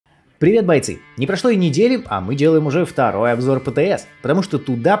Привет, бойцы! Не прошло и недели, а мы делаем уже второй обзор ПТС, потому что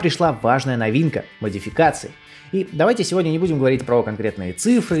туда пришла важная новинка – модификации. И давайте сегодня не будем говорить про конкретные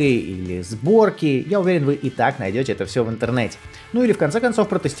цифры или сборки, я уверен, вы и так найдете это все в интернете. Ну или в конце концов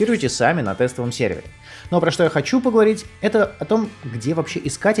протестируйте сами на тестовом сервере. Но про что я хочу поговорить, это о том, где вообще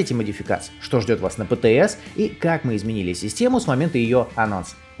искать эти модификации, что ждет вас на ПТС и как мы изменили систему с момента ее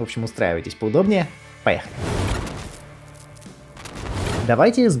анонса. В общем, устраивайтесь поудобнее, поехали!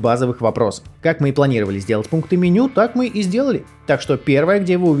 Давайте с базовых вопросов. Как мы и планировали сделать пункты меню, так мы и сделали. Так что первое,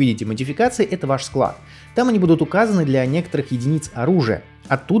 где вы увидите модификации, это ваш склад. Там они будут указаны для некоторых единиц оружия.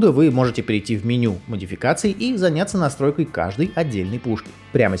 Оттуда вы можете перейти в меню модификаций и заняться настройкой каждой отдельной пушки.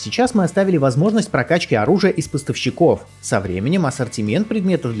 Прямо сейчас мы оставили возможность прокачки оружия из поставщиков. Со временем ассортимент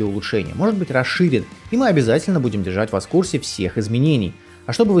предметов для улучшения может быть расширен, и мы обязательно будем держать вас в курсе всех изменений.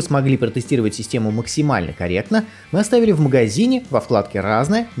 А чтобы вы смогли протестировать систему максимально корректно, мы оставили в магазине во вкладке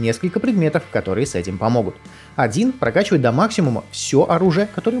 «Разное» несколько предметов, которые с этим помогут. Один прокачивает до максимума все оружие,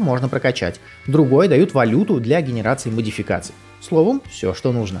 которое можно прокачать. Другой дают валюту для генерации модификаций. Словом, все,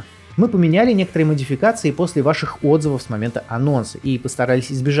 что нужно. Мы поменяли некоторые модификации после ваших отзывов с момента анонса и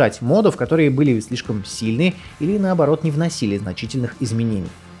постарались избежать модов, которые были слишком сильные или наоборот не вносили значительных изменений.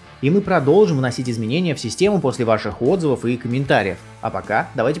 И мы продолжим вносить изменения в систему после ваших отзывов и комментариев. А пока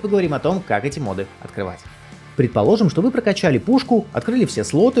давайте поговорим о том, как эти моды открывать. Предположим, что вы прокачали пушку, открыли все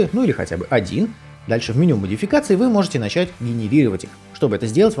слоты, ну или хотя бы один. Дальше в меню модификаций вы можете начать генерировать их. Чтобы это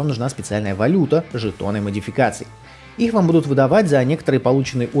сделать, вам нужна специальная валюта, жетоны модификаций. Их вам будут выдавать за некоторые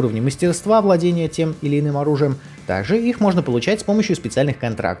полученные уровни мастерства владения тем или иным оружием. Также их можно получать с помощью специальных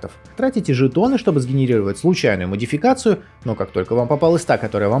контрактов. Тратите жетоны, чтобы сгенерировать случайную модификацию, но как только вам попалась та,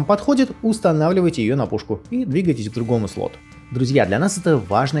 которая вам подходит, устанавливайте ее на пушку и двигайтесь к другому слоту. Друзья, для нас это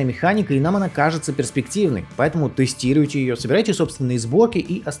важная механика, и нам она кажется перспективной, поэтому тестируйте ее, собирайте собственные сборки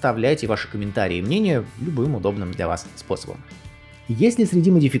и оставляйте ваши комментарии и мнения любым удобным для вас способом. Есть ли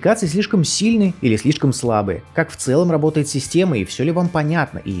среди модификаций слишком сильные или слишком слабые? Как в целом работает система и все ли вам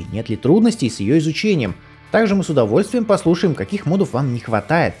понятно? И нет ли трудностей с ее изучением? Также мы с удовольствием послушаем, каких модов вам не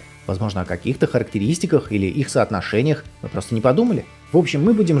хватает. Возможно, о каких-то характеристиках или их соотношениях вы просто не подумали. В общем,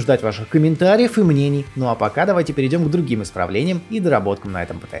 мы будем ждать ваших комментариев и мнений. Ну а пока давайте перейдем к другим исправлениям и доработкам на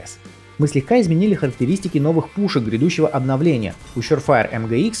этом ПТС. Мы слегка изменили характеристики новых пушек грядущего обновления. У Surefire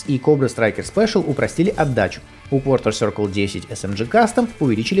MGX и Cobra Striker Special упростили отдачу. У Porter Circle 10 SMG Custom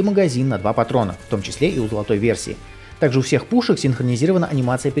увеличили магазин на 2 патрона, в том числе и у золотой версии. Также у всех пушек синхронизирована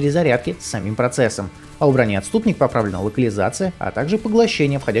анимация перезарядки с самим процессом, а у брони отступник поправлена локализация, а также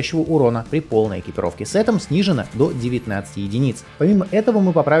поглощение входящего урона при полной экипировке сетом снижено до 19 единиц. Помимо этого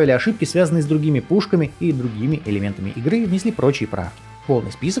мы поправили ошибки, связанные с другими пушками и другими элементами игры, и внесли прочие правки.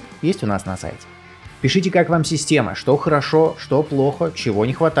 Полный список есть у нас на сайте. Пишите, как вам система, что хорошо, что плохо, чего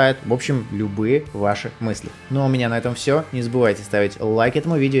не хватает, в общем, любые ваши мысли. Ну а у меня на этом все. Не забывайте ставить лайк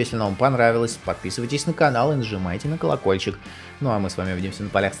этому видео, если оно вам понравилось, подписывайтесь на канал и нажимайте на колокольчик. Ну а мы с вами увидимся на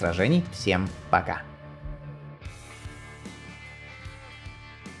полях сражений. Всем пока!